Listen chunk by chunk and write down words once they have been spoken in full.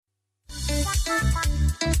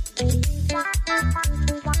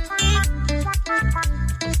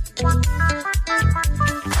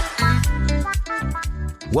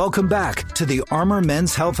Welcome back to the Armor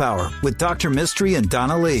Men's Health Hour with Dr. Mystery and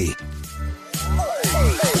Donna Lee.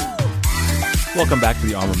 Welcome back to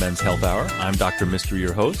the Armor Men's Health Hour. I'm Dr. Mystery,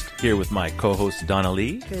 your host, here with my co-host, Donna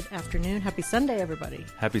Lee. Good afternoon. Happy Sunday, everybody.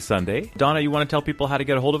 Happy Sunday. Donna, you want to tell people how to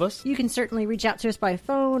get a hold of us? You can certainly reach out to us by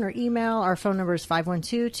phone or email. Our phone number is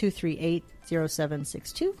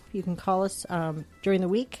 512-238-0762. You can call us during the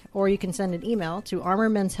week, or you can send an email to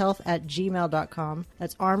armormenshealth@gmail.com.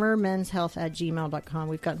 That's armormenshealth@gmail.com.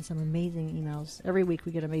 We've gotten some amazing emails. Every week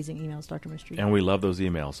we get amazing emails, Dr. Mystery. And we love those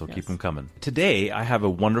emails, so keep them coming. Today, I have a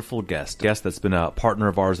wonderful guest that's been a partner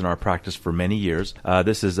of ours in our practice for many years.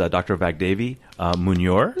 This is Dr. Vagdevi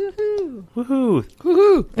Meunier. Woohoo!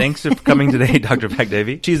 Woohoo! Thanks for coming today, Dr.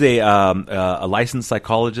 Vagdevi. She's a licensed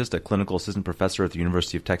psychologist, a clinical assistant professor at the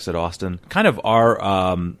University of Texas at Austin. Kind of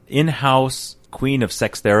our in-house queen of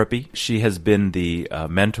sex therapy. She has been the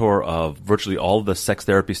mentor of virtually all of the sex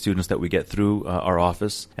therapy students that we get through our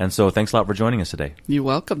office. And so thanks a lot for joining us today. You're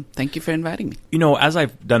welcome. Thank you for inviting me. You know, as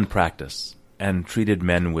I've done practice and treated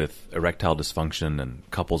men with erectile dysfunction and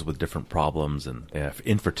couples with different problems and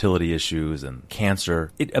infertility issues and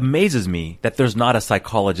cancer, it amazes me that there's not a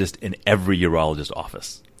psychologist in every urologist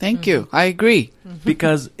office. Thank you. I agree.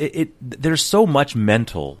 Because there's so much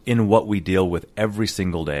mental in what we deal with every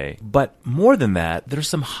single day. But more than that, there's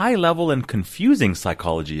some high-level and confusing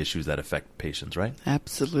psychology issues that affect patients, right?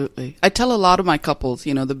 Absolutely. I tell a lot of my couples,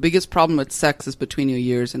 the biggest problem with sex is between your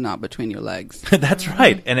ears and not between your legs. That's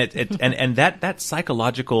right. And that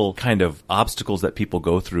psychological kind of obstacles that people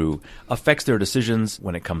go through affects their decisions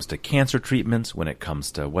when it comes to cancer treatments, when it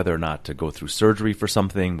comes to whether or not to go through surgery for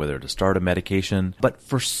something, whether to start a medication. But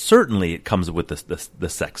for certainly it comes with the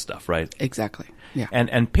sex stuff, right? Exactly. Yeah.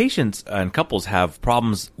 And patients and couples have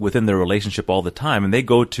problems within their relationship all the time, and they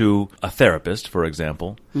go to a therapist, for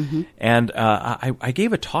example. Mm-hmm. And I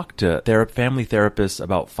gave a talk to family therapists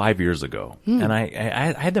about 5 years ago, and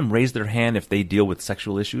I had them raise their hand if they deal with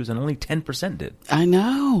sexual issues, and only 10% did. I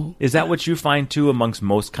know. Is that what you find too amongst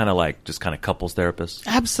most kind of couples therapists?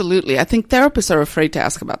 Absolutely. I think therapists are afraid to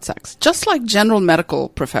ask about sex, just like general medical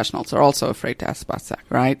professionals are also afraid to ask about sex,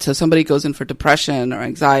 right? So somebody goes in for depression or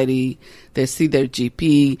anxiety, they see their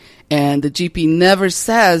GP, and the GP never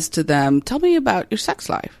says to them, tell me about your sex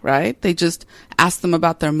life, right? They just ask them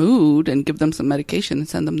about their mood and give them some medication and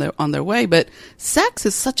send them on their way. But sex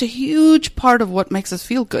is such a huge part of what makes us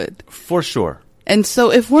feel good. For sure. And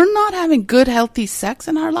so if we're not having good, healthy sex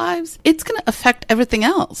in our lives, it's going to affect everything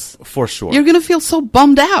else. For sure. You're going to feel so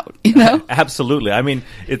bummed out, Absolutely. I mean,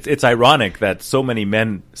 it's ironic that so many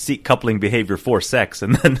men seek coupling behavior for sex,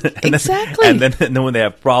 and then when they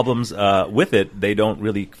have problems with it, they don't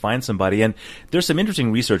really find somebody. And there's some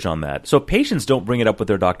interesting research on that. So patients don't bring it up with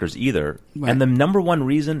their doctors either. Right. And the number one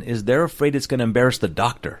reason is they're afraid it's going to embarrass the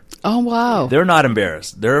doctor. Oh, wow. They're not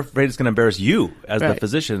embarrassed. They're afraid it's going to embarrass you as the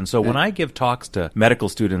physician. So when I give talks to medical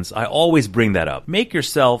students, I always bring that up. Make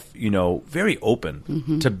yourself, very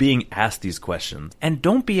open to being asked these questions. And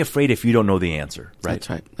don't be afraid if you don't know the answer, right?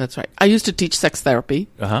 That's right. I used to teach sex therapy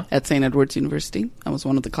at St. Edward's University. That was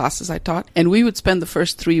one of the classes I taught. And we would spend the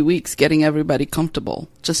first 3 weeks getting everybody comfortable,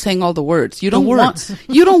 just saying all the words. You don't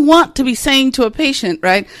want to be saying to a patient,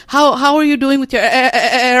 right, how are you doing with your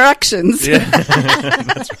erections? Yeah.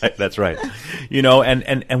 That's right.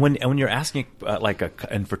 And when you're asking like an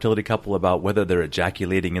infertility couple about whether they're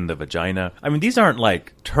ejaculating in the vagina, I mean, these aren't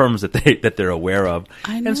like terms that they're aware of.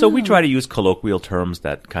 I know. And so we try to use colloquial terms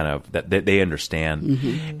that that they understand.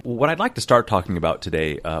 Mm-hmm. What I'd like to start talking about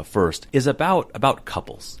today first is about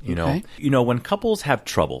couples. When couples have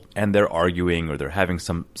trouble and they're arguing or they're having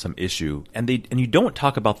some issue and you don't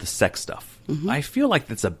talk about the sex stuff. Mm-hmm. I feel like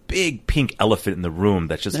that's a big pink elephant in the room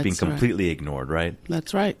that's just being completely ignored, right?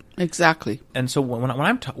 That's right. Exactly. And so when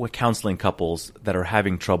I'm counseling couples that are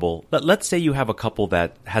having trouble, let's say you have a couple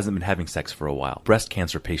that hasn't been having sex for a while. Breast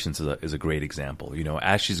cancer patients is a great example.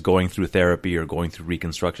 As she's going through therapy or going through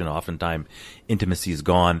reconstruction, oftentimes intimacy is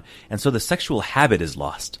gone. And so the sexual habit is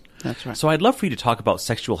lost. That's right. So I'd love for you to talk about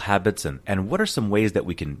sexual habits and what are some ways that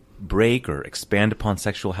we can break or expand upon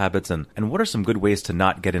sexual habits and what are some good ways to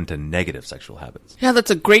not get into negative sexual habits? Yeah,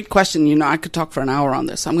 that's a great question. I could talk for an hour on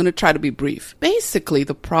this. I'm going to try to be brief. Basically,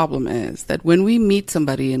 the problem is that when we meet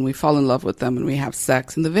somebody and we fall in love with them and we have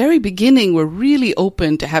sex, in the very beginning, we're really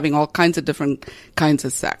open to having all kinds of different kinds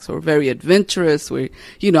of sex. We're very adventurous.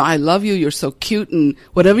 I love you. You're so cute and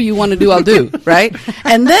whatever you want to do, I'll do. Right?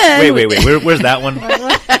 And then... Wait. Where's that one?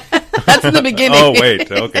 That's in the beginning. Oh,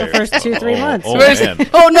 wait. Okay. The first 2-3 months. Man.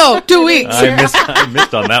 Oh, no. 2 weeks. I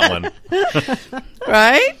missed on that one.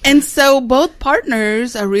 Right? And so both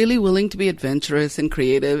partners are really willing to be adventurous and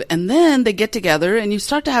creative. And then they get together and you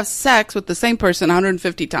start to have sex with the same person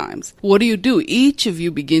 150 times. What do? Each of you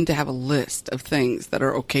begin to have a list of things that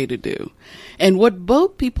are okay to do. And what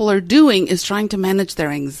both people are doing is trying to manage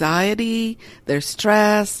their anxiety, their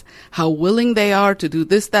stress, how willing they are to do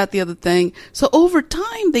this, that, the other thing. So over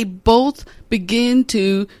time, they both begin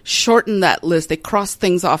to shorten that list. They cross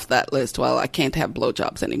things off that list. Well, I can't have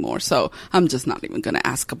blowjobs anymore, so I'm just not even going to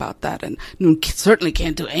ask about that. And certainly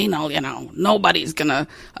can't do anal, Nobody's going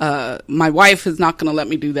to, my wife is not going to let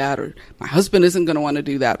me do that, or my husband isn't going to want to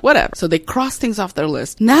do that, whatever. So they cross things off their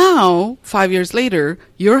list. Now, 5 years later,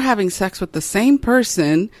 you're having sex with the same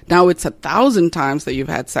person. Now it's 1,000 times that you've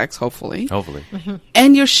had sex, hopefully. Mm-hmm.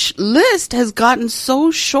 And your list has gotten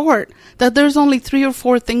so short that there's only 3 or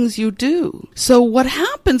 4 things you do. So what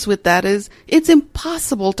happens with that is it's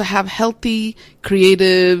impossible to have healthy,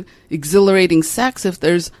 creative, exhilarating sex if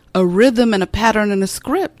there's a rhythm and a pattern and a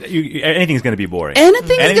script. Anything's going to be boring.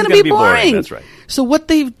 Anything is going to be boring. That's right. So what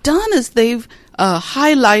they've done is they've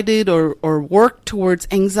highlighted or worked towards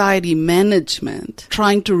anxiety management,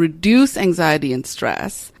 trying to reduce anxiety and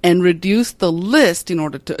stress and reduce the list in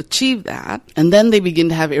order to achieve that. And then they begin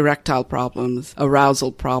to have erectile problems,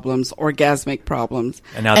 arousal problems, orgasmic problems.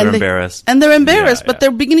 And now they're embarrassed. And they're embarrassed, but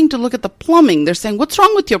they're beginning to look at the plumbing. They're saying, what's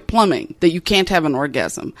wrong with your plumbing that you can't have an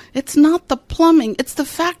orgasm? It's not the plumbing. It's the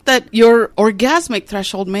fact that your orgasmic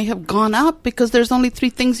threshold may have gone up because there's only 3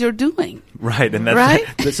 things you're doing. Right, and that's right.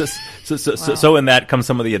 So in that comes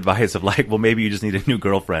some of the advice of like, well, maybe you just need a new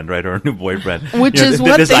girlfriend, right, or a new boyfriend. Which is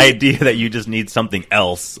what this idea that you just need something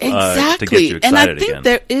else exactly. to get you excited and I think again.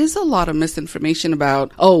 There is a lot of misinformation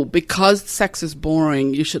about, because sex is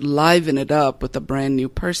boring, you should liven it up with a brand new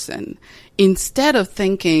person. Instead of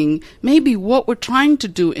thinking, maybe what we're trying to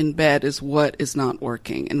do in bed is what is not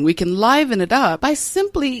working. And we can liven it up by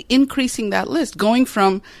simply increasing that list, going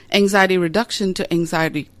from anxiety reduction to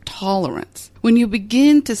anxiety tolerance. When you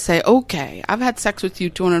begin to say, okay, I've had sex with you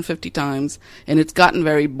 250 times and it's gotten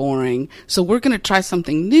very boring, so we're going to try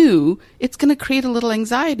something new, it's going to create a little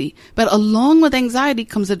anxiety. But along with anxiety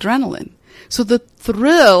comes adrenaline. So the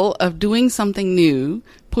thrill of doing something new,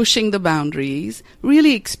 pushing the boundaries,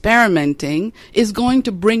 really experimenting, is going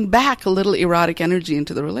to bring back a little erotic energy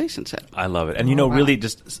into the relationship. I love it. And really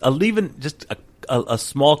just a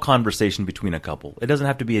small conversation between a couple. It doesn't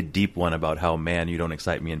have to be a deep one about how, man, you don't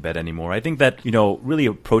excite me in bed anymore. I think that, really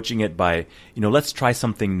approaching it by, let's try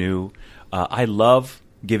something new. I love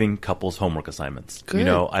giving couples homework assignments. Good.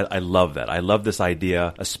 I love that. I love this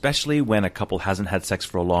idea, especially when a couple hasn't had sex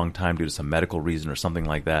for a long time due to some medical reason or something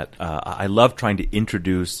like that. I love trying to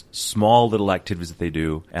introduce small little activities that they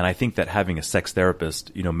do, and I think that having a sex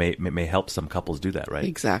therapist, may help some couples do that, right?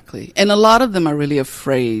 Exactly. And a lot of them are really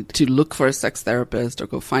afraid to look for a sex therapist or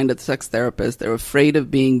go find a sex therapist. They're afraid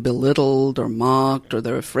of being belittled or mocked, or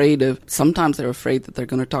sometimes they're afraid that they're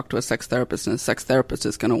going to talk to a sex therapist and a sex therapist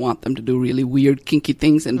is going to want them to do really weird, kinky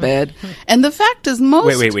things in bed. And the fact is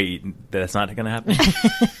Wait. That's not going to happen?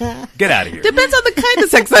 Get out of here. Depends on the kind of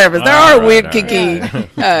sex therapist. There are weird, kinky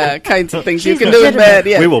kinds of things you can do in bed.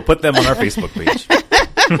 Yeah. We will put them on our Facebook page.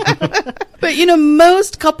 But,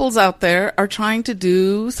 most couples out there are trying to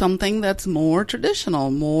do something that's more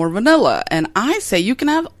traditional, more vanilla. And I say you can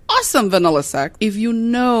have awesome vanilla sex if you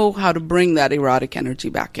know how to bring that erotic energy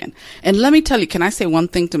back in. And let me tell you, can I say one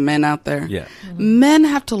thing to men out there? Yeah. Men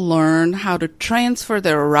have to learn how to transfer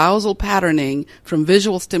their arousal patterning from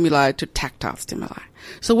visual stimuli to tactile stimuli.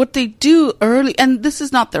 So what they do early, and this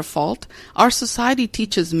is not their fault, our society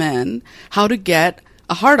teaches men how to get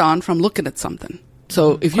a hard-on from looking at something.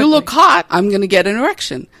 So if you look hot, I'm going to get an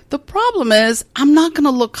erection. The problem is I'm not going to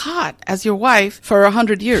look hot as your wife for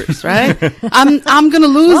 100 years, right? I'm going to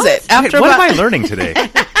lose it. What am I learning today?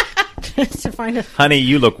 To find a Honey,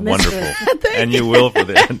 you look wonderful. And you will for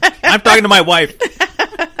this. I'm talking to my wife.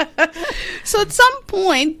 So at some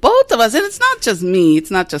point, both of us, and it's not just me, it's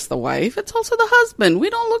not just the wife, it's also the husband. We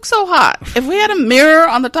don't look so hot. If we had a mirror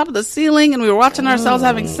on the top of the ceiling and we were watching ourselves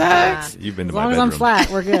having sex. You've been to as my long bedroom. as I'm flat,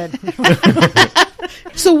 we're good.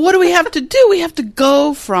 So what do we have to do? We have to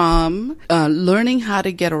go from learning how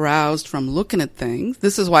to get aroused from looking at things.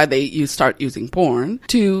 This is why you start using porn,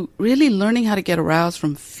 to really learning how to get aroused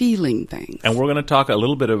from feeling things. And we're going to talk a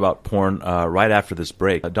little bit about porn right after this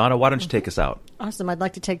break. Donna, why don't you take us out? Awesome. I'd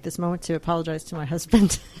like to take this moment to apologize to my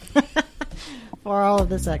husband for all of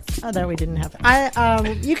the sex that we didn't have.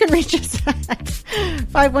 You can reach us at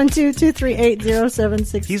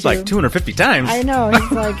 512-238-0762. He's like 250 times. I know.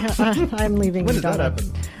 He's like, I'm leaving. When you, does that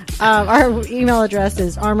Donna. Our email address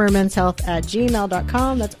is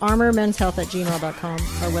armormenshealth@gmail.com. That's armormenshealth@gmail.com.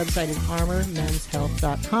 Our website is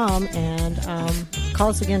armormenshealth.com. And call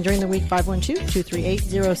us again during the week,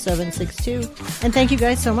 512-238-0762. And thank you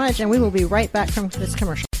guys so much. And we will be right back from this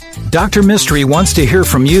commercial. Dr. Mystery wants to hear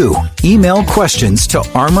from you. Email questions to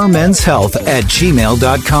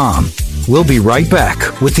armormenshealth@gmail.com. We'll be right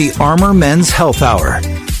back with the Armor Men's Health Hour.